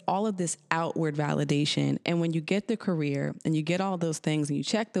 But it's all of this outward validation. And when you get the career and you get all those things and you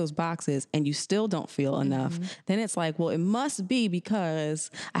check those boxes and you still don't feel enough, then it's it must be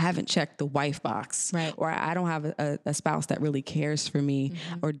because I haven't checked the wife box. Right. Or I don't have a spouse that really cares for me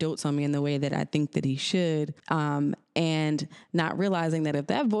or dotes on me in the way that I think that he should. And not realizing that if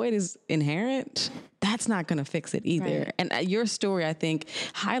that void is inherent, that's not going to fix it either. Right. And your story, I think,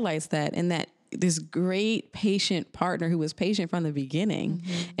 highlights that, in that this great patient partner who was patient from the beginning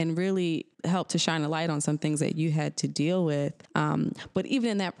and really helped to shine a light on some things that you had to deal with. But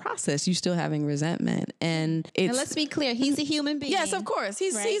even in that process, you still having resentment. And let's be clear, he's a human being. Yes, of course.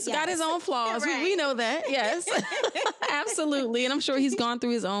 He's got his own flaws. Right. We know that. Yes, absolutely. And I'm sure he's gone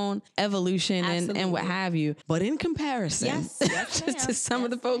through his own evolution and what have you. But in comparison to some of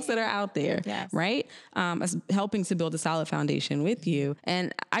the folks that are out there, right? Helping to build a solid foundation with you.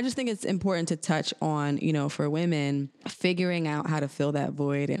 And I just think it's important to touch on, for women, figuring out how to fill that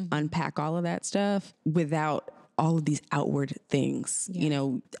void and unpack all of that stuff without all of these outward things,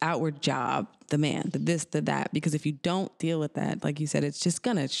 outward job, the man, the this, the that, because if you don't deal with that, like you said, it's just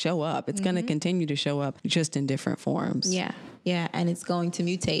going to show up. It's going to continue to show up, just in different forms. Yeah. Yeah. And it's going to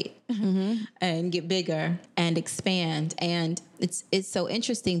mutate and get bigger and expand. And it's so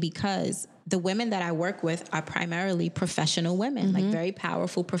interesting because the women that I work with are primarily professional women, like very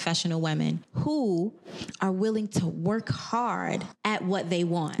powerful professional women who are willing to work hard at what they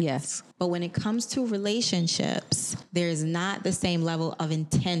want. Yes. But when it comes to relationships, there's not the same level of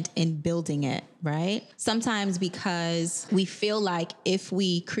intent in building it, right? Sometimes because we feel like if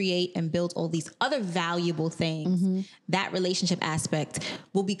we create and build all these other valuable things, that relationship aspect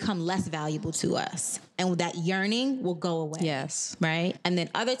will become less valuable to us. And that yearning will go away. Yes. Right? And then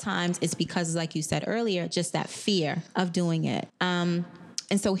other times it's because, like you said earlier, just that fear of doing it.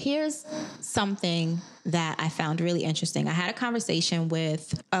 And so here's something that I found really interesting. I had a conversation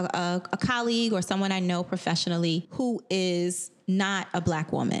with a colleague or someone I know professionally who is not a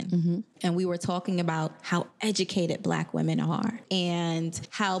Black woman. And we were talking about how educated Black women are and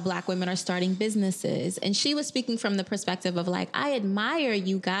how Black women are starting businesses. And she was speaking from the perspective of like, I admire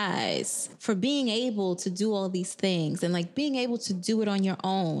you guys for being able to do all these things and like being able to do it on your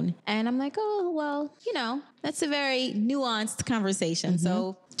own. And I'm like, oh, well, that's a very nuanced conversation.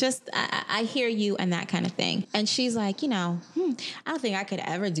 So just, I hear you and that kind of thing. And she's like, I don't think I could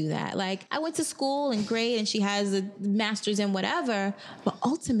ever do that. Like, I went to school and great, and she has a master's in whatever, but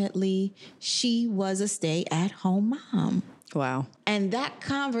ultimately she was a stay-at-home mom. Wow. And that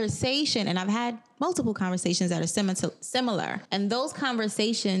conversation, and I've had multiple conversations that are similar, and those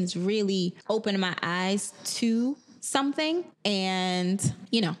conversations really opened my eyes to something. And,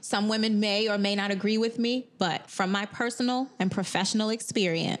 some women may or may not agree with me, but from my personal and professional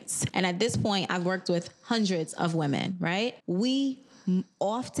experience, and at this point, I've worked with hundreds of women, right? We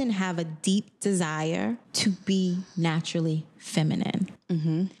often have a deep desire to be naturally feminine.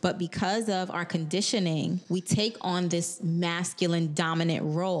 But because of our conditioning, we take on this masculine dominant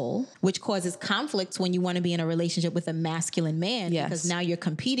role, which causes conflicts when you want to be in a relationship with a masculine man, because now you're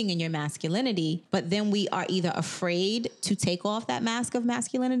competing in your masculinity. But then we are either afraid to take off that mask of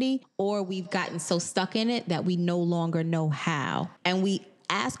masculinity, or we've gotten so stuck in it that we no longer know how. And we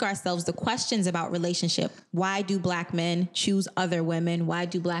ask ourselves the questions about relationship. Why do Black men choose other women? Why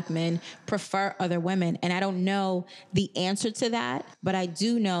do Black men prefer other women? And I don't know the answer to that, but I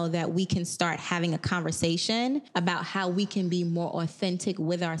do know that we can start having a conversation about how we can be more authentic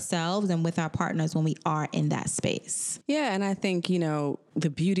with ourselves and with our partners when we are in that space. Yeah, and I think, the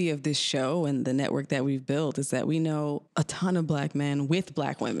beauty of this show and the network that we've built is that we know a ton of Black men with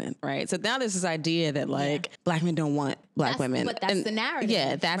Black women, right? So now there's this idea that Black men don't want Black women. But that's the narrative.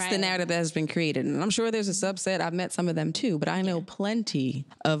 Yeah, that's the narrative that has been created. And I'm sure there's a subset. I've met some of them too, but I know plenty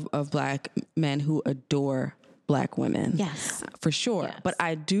of Black men who adore Black women. Yes. For sure. Yes. But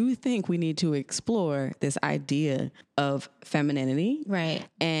I do think we need to explore this idea of femininity. Right.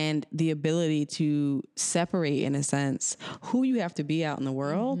 And the ability to separate, in a sense, who you have to be out in the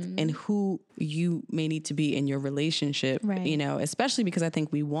world and who you may need to be in your relationship, especially because I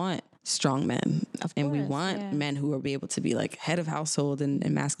think we want strong men. We want men who will be able to be like head of household and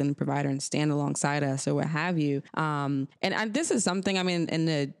masculine provider and stand alongside us or what have you. This is something, in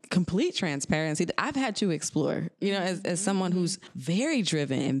the complete transparency that I've had to explore, as someone who's very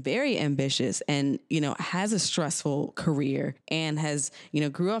driven and very ambitious and, has a stressful career and has,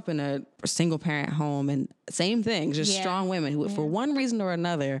 grew up in a single parent home and same thing, just strong women who for one reason or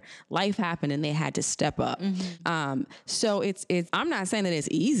another, life happened and they had to step up. So it's, I'm not saying that it's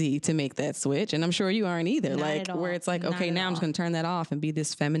easy to make that switch, and I'm sure you aren't either. Where it's like, okay, now I'm just going to turn that off and be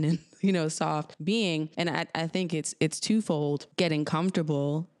this feminine, soft being. And I think it's twofold: getting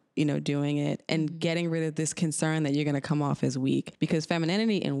comfortable, doing it, and getting rid of this concern that you're going to come off as weak, because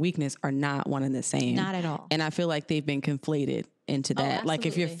femininity and weakness are not one and the same. Not at all. And I feel like they've been conflated into that. Like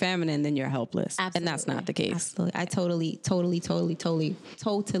if you're feminine, then you're helpless. Absolutely. And that's not the case. Absolutely. I totally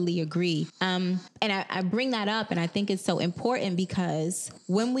agree. And I bring that up, and I think it's so important because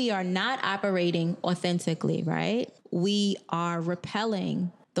when we are not operating authentically, right, we are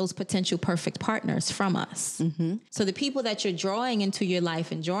repelling those potential perfect partners from us. Mm-hmm. So the people that you're drawing into your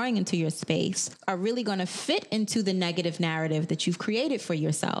life and drawing into your space are really going to fit into the negative narrative that you've created for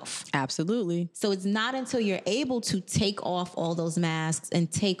yourself. Absolutely. So it's not until you're able to take off all those masks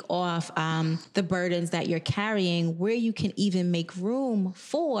and take off the burdens that you're carrying where you can even make room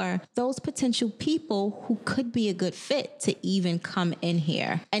for those potential people who could be a good fit to even come in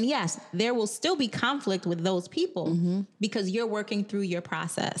here. And yes, there will still be conflict with those people because you're working through your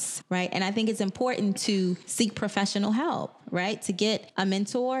process. Right. And I think it's important to seek professional help, right? To get a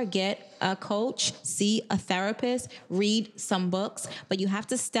mentor, get a coach, see a therapist, read some books, but you have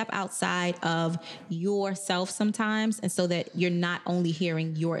to step outside of yourself sometimes. And so that you're not only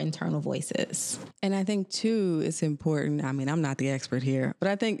hearing your internal voices. And I think too, it's important. I mean, I'm not the expert here, but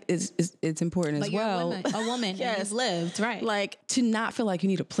I think it's important as well. A woman yes. And you've lived, right? Like to not feel like you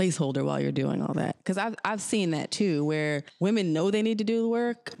need a placeholder while you're doing all that. Cause I've seen that too, where women know they need to do the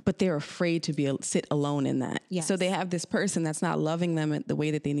work, but they're afraid to sit alone in that. Yes. So they have this person that's not loving them the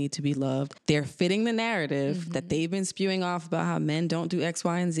way that they need to be loved. They're fitting the narrative that they've been spewing off about how men don't do X,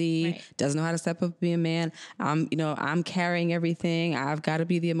 Y, and Z, right. Doesn't know how to step up and be a man. I'm carrying everything. I've got to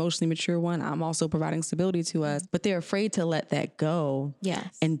be the emotionally mature one. I'm also providing stability to us, but they're afraid to let that go.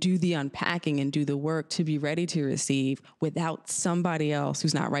 Yes. And do the unpacking and do the work to be ready to receive without somebody else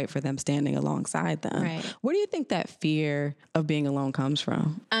who's not right for them standing alongside them. Right. Where do you think that fear of being alone comes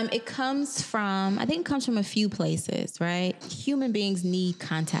from? I think it comes from a few places, right? Human beings need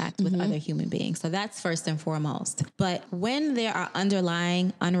contact with other human beings. So that's first and foremost. But when there are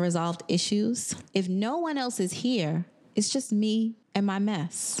underlying unresolved issues, if no one else is here, it's just me and my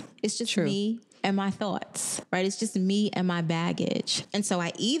mess. It's just me and my thoughts, right? It's just me and my baggage. And so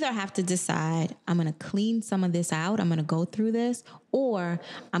I either have to decide I'm going to clean some of this out, I'm going to go through this, or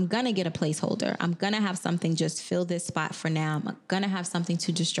I'm going to get a placeholder. I'm going to have something just fill this spot for now. I'm going to have something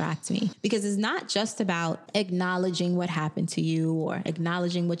to distract me, because it's not just about acknowledging what happened to you or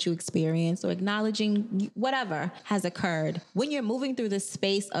acknowledging what you experienced or acknowledging whatever has occurred. When you're moving through this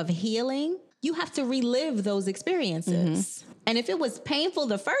space of healing, you have to relive those experiences. And if it was painful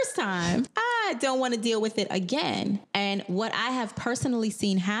the first time, I don't want to deal with it again. And what I have personally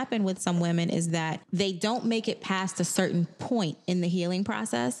seen happen with some women is that they don't make it past a certain point in the healing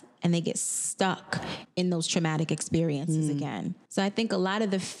process, and they get stuck in those traumatic experiences again. So I think a lot of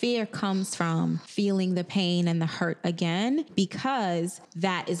the fear comes from feeling the pain and the hurt again, because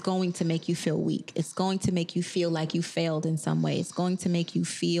that is going to make you feel weak. It's going to make you feel like you failed in some way. It's going to make you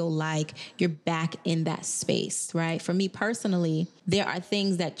feel like you're back in that space, right? For me personally, there are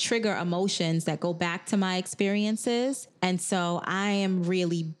things that trigger emotions that go back to my experiences. And so I am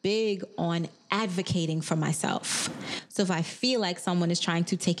really big on advocating for myself. So if I feel like someone is trying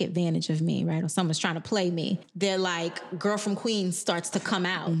to take advantage of me, right, or someone's trying to play me, they're like, girl from Queens starts to come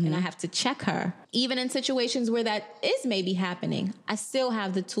out, and I have to check her. Even in situations where that is maybe happening, I still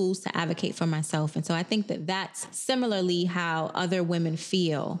have the tools to advocate for myself. And so I think that that's similarly how other women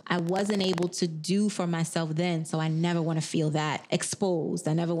feel. I wasn't able to do for myself then, so I never want to feel that exposed.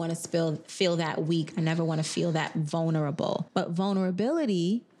 I never want to feel that weak. I never want to feel that vulnerable. But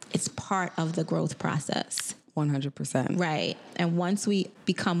vulnerability is part of the growth process. 100%. Right. And once we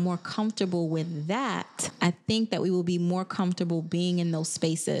become more comfortable with that, I think that we will be more comfortable being in those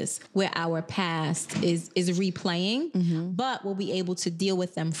spaces where our past is replaying, but we'll be able to deal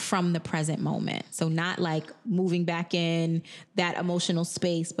with them from the present moment. So not like moving back in that emotional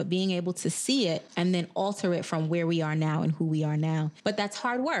space, but being able to see it and then alter it from where we are now and who we are now. But that's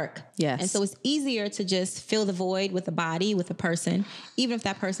hard work. Yes. And so it's easier to just fill the void with a body, with a person, even if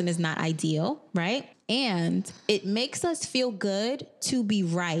that person is not ideal, right? And it makes us feel good to be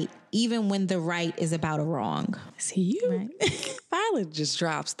right, even when the right is about a wrong. See you. Right. Violet just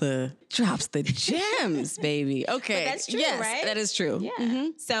drops the gems, baby. Okay. But that's true, yes, right? That is true. Yeah.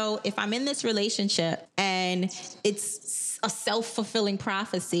 So if I'm in this relationship and it's a self-fulfilling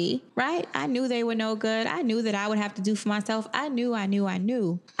prophecy, right? I knew they were no good. I knew that I would have to do for myself. I knew. I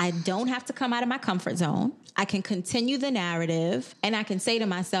don't have to come out of my comfort zone. I can continue the narrative, and I can say to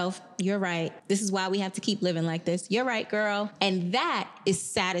myself, You're right. This is why we have to keep living like this. You're right, girl. And that is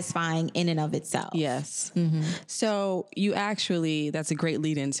satisfying in and of itself. Yes. So that's a great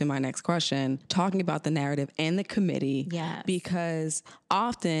lead into my next question, talking about the narrative and the committee. Yes. Because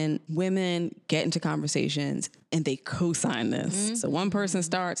often women get into conversations and they co-sign this. So one person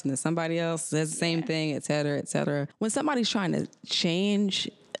starts and then somebody else says the same thing, et cetera, et cetera. When somebody's trying to change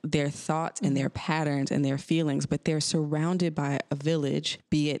their thoughts and their patterns and their feelings, but they're surrounded by a village,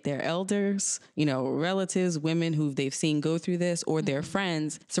 be it their elders, relatives, women who they've seen go through this, or their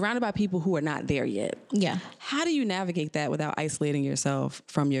friends, surrounded by people who are not there yet. Yeah. How do you navigate that without isolating yourself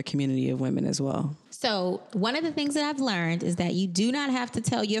from your community of women as well? So one of the things that I've learned is that you do not have to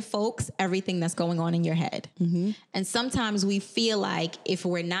tell your folks everything that's going on in your head. And sometimes we feel like if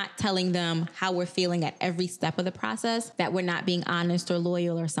we're not telling them how we're feeling at every step of the process, that we're not being honest or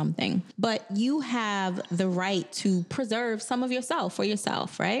loyal or something. But you have the right to preserve some of yourself for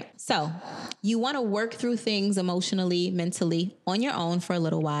yourself, right? So you want to work through things emotionally, mentally on your own for a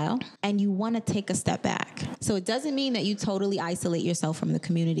little while, and you want to take a step back. So it doesn't mean that you totally isolate yourself from the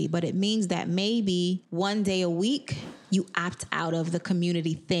community, but it means that maybe one day a week, you opt out of the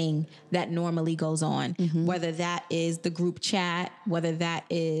community thing that normally goes on, whether that is the group chat, whether that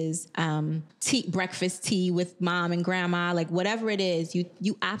is breakfast tea with mom and grandma, like whatever it is,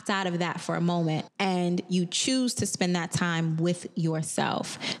 you opt out of that for a moment and you choose to spend that time with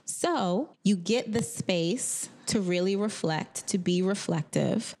yourself. So you get the space to really reflect, to be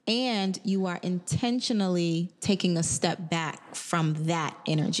reflective, and you are intentionally taking a step back from that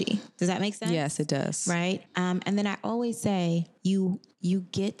energy. Does that make sense? Yes, it does. Right? And then I always say, you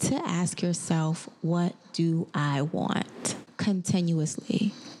get to ask yourself, what do I want?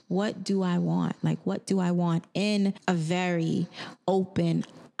 Continuously. What do I want? Like, what do I want in a very open,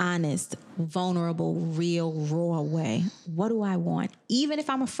 honest, vulnerable, real, raw way? What do I want? Even if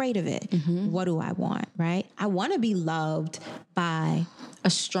I'm afraid of it, what do I want, right? I want to be loved by a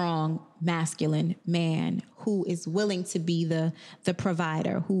strong, masculine man who is willing to be the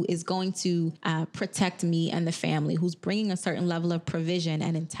provider, who is going to protect me and the family, who's bringing a certain level of provision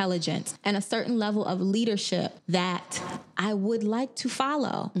and intelligence and a certain level of leadership that I would like to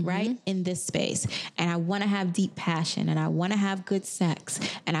follow, right, in this space. And I want to have deep passion, and I want to have good sex,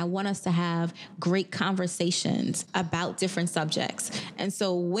 and I want us to have great conversations about different subjects. And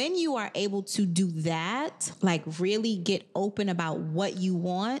so when you are able to do that, like really get open about what you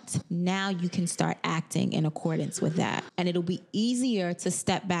want, now you can start acting in accordance with that. And it'll be easier to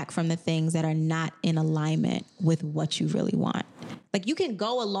step back from the things that are not in alignment with what you really want. Like you can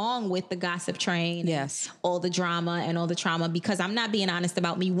go along with the gossip train, yes, all the drama and all the trauma, because I'm not being honest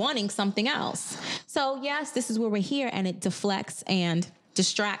about me wanting something else. So yes, this is where we're here, and it deflects and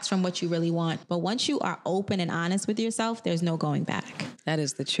distracts from what you really want. But once you are open and honest with yourself, there's no going back. That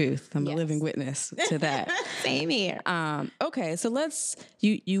is the truth. I'm a living witness to that. Same here. Okay, so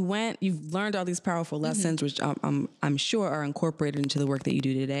you've learned all these powerful lessons, which I'm sure are incorporated into the work that you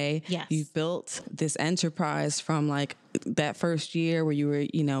do today. Yes. You've built this enterprise from like that first year where you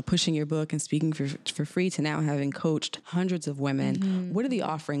were, pushing your book and speaking for free to now having coached hundreds of women. What are the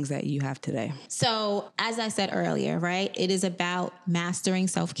offerings that you have today? So as I said earlier, right, it is about mastering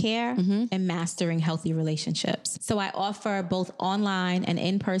self-care and mastering healthy relationships. So I offer both online and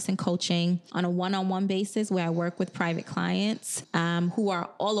in-person coaching on a one-on-one basis where I work with private clients who are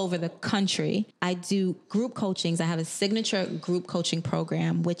all over the country. I do group coachings. I have a signature group coaching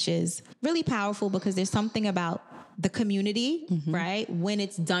program, which is really powerful because there's something about the community, right? When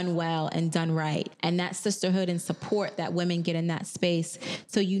it's done well and done right. And that sisterhood and support that women get in that space.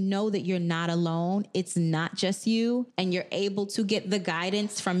 So you know that you're not alone. It's not just you. And you're able to get the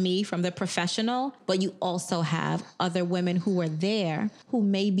guidance from me, from the professional, but you also have other women who are there who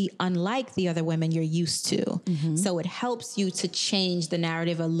may be unlike the other women you're used to. So it helps you to change the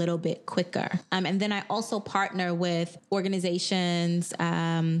narrative a little bit quicker. And then I also partner with organizations,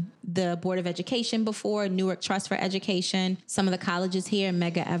 the Board of Education before, Newark Trust for Education, some of the colleges here in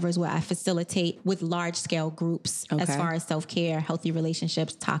Medgar Evers where I facilitate with large scale groups as far as self-care, healthy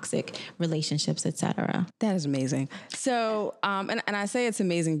relationships, toxic relationships, etc. That is amazing. So, and I say it's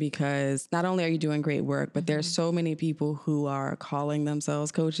amazing because not only are you doing great work, but there's so many people who are calling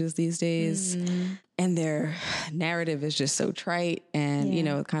themselves coaches these days. and their narrative is just so trite and, you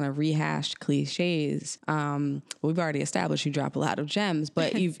know, kind of rehashed cliches. We've already established you drop a lot of gems,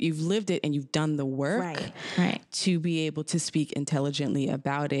 but you've lived it and you've done the work to be able to speak intelligently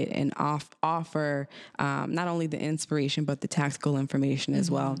about it and offer not only the inspiration, but the tactical information as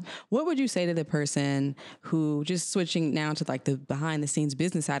well. What would you say to the person who, just switching now to like the behind the scenes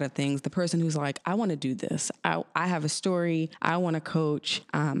business side of things, the person who's like, I want to do this. I have a story. I want to coach.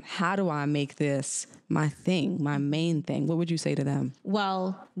 How do I make this my thing, my main thing? What would you say to them?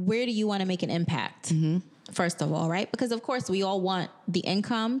 Well, where do you want to make an impact? First of all, right? Because of course we all want the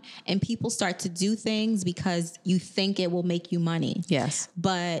income, and people start to do things because you think it will make you money. Yes.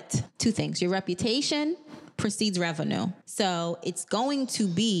 But two things: your reputation precedes revenue. So it's going to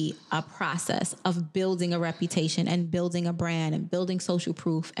be a process of building a reputation and building a brand and building social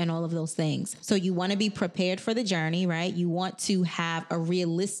proof and all of those things. So you want to be prepared for the journey, right? You want to have a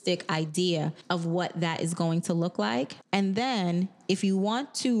realistic idea of what that is going to look like. And then if you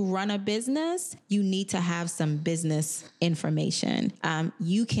want to run a business, you need to have some business information.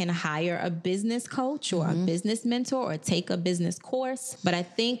 You can hire a business coach or a business mentor or take a business course. But I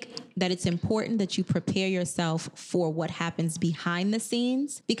think that it's important that you prepare yourself for what happens behind the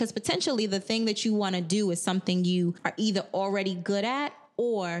scenes, because potentially the thing that you want to do is something you are either already good at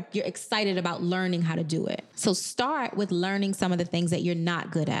or you're excited about learning how to do it. So start with learning some of the things that you're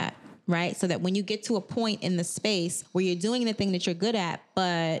not good at. Right? So that when you get to a point in the space where you're doing the thing that you're good at,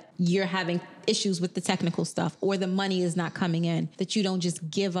 but you're having issues with the technical stuff or the money is not coming in, that you don't just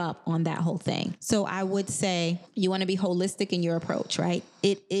give up on that whole thing. So I would say you want to be holistic in your approach, right?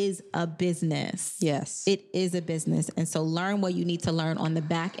 It is a business. Yes. It is a business. And so learn what you need to learn on the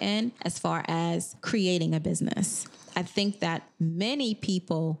back end as far as creating a business. I think that many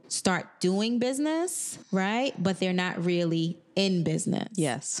people start doing business, right? But they're not really in business.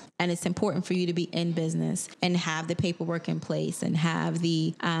 Yes. And it's important for you to be in business and have the paperwork in place and have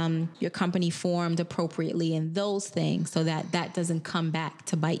the your company formed appropriately and those things, so that that doesn't come back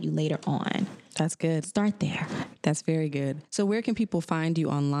to bite you later on. That's good. Start there. That's very good. So where can people find you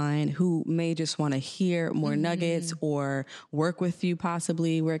online who may just want to hear more nuggets or work with you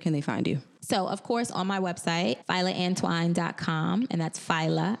possibly? Where can they find you? So, of course, on my website, philaantwine.com, and that's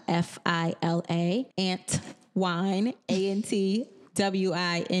Phila, F-I-L-A, Antwine,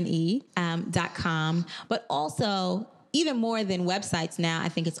 ANTWINE.com. But also, even more than websites now, I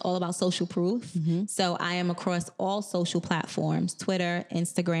think it's all about social proof. So I am across all social platforms, Twitter,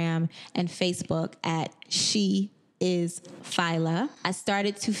 Instagram, and Facebook at She Is Phila. I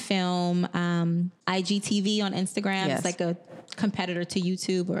started to film IGTV on Instagram. Yes. It's like a competitor to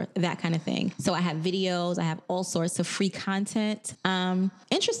YouTube or that kind of thing. So I have videos, I have all sorts of free content.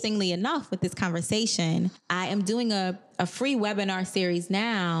 Interestingly enough, with this conversation, I am doing a free webinar series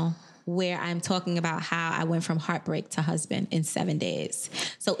now where I'm talking about how I went from heartbreak to husband in 7 days.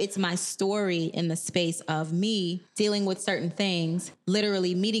 So it's my story in the space of me dealing with certain things,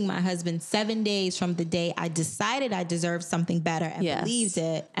 literally meeting my husband 7 days from the day I decided I deserved something better and believed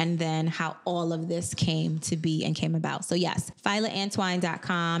it, and then how all of this came to be and came about. So yes,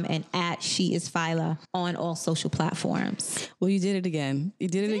 philaantwine.com and at She Is Phila on all social platforms. Well, you did it again. You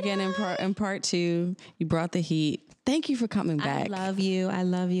did it again in part two. You brought the heat. Thank you for coming back. I love you. I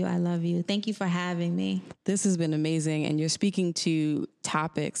love you. I love you. Thank you for having me. This has been amazing. And you're speaking to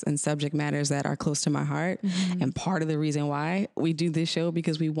topics and subject matters that are close to my heart. And part of the reason why we do this show,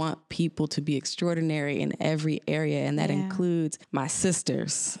 because we want people to be extraordinary in every area. And that includes my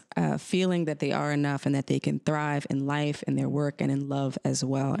sisters, feeling that they are enough and that they can thrive in life, in their work, and in love as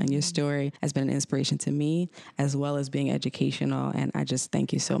well. And your story has been an inspiration to me, as well as being educational. And I just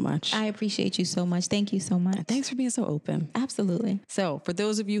thank you so much. I appreciate you so much. Thank you so much. Thanks for being so open. Absolutely. So for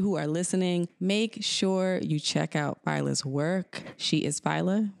those of you who are listening, make sure you check out Phila's work. She is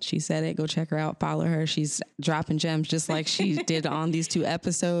Phila. She said it. Go check her out. Follow her. She's dropping gems just like she did on these 2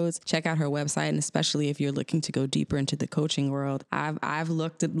 episodes. Check out her website, and especially if you're looking to go deeper into the coaching world, I've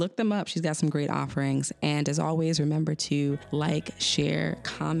looked them up. She's got some great offerings. And as always, remember to like, share,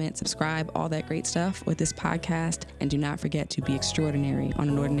 comment, subscribe, all that great stuff with this podcast. And do not forget to be extraordinary on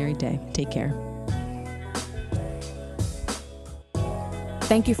an ordinary day. Take care.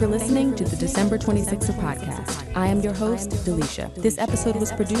 Thank you for listening to the December 26er podcast. I am your host, Delisha. This episode was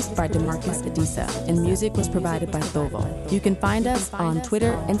produced by DeMarcus Adisa, and music was provided by Thovo. You can find us on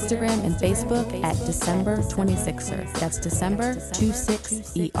Twitter, Instagram, and Facebook at December 26er. That's December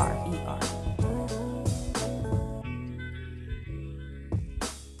 26ER.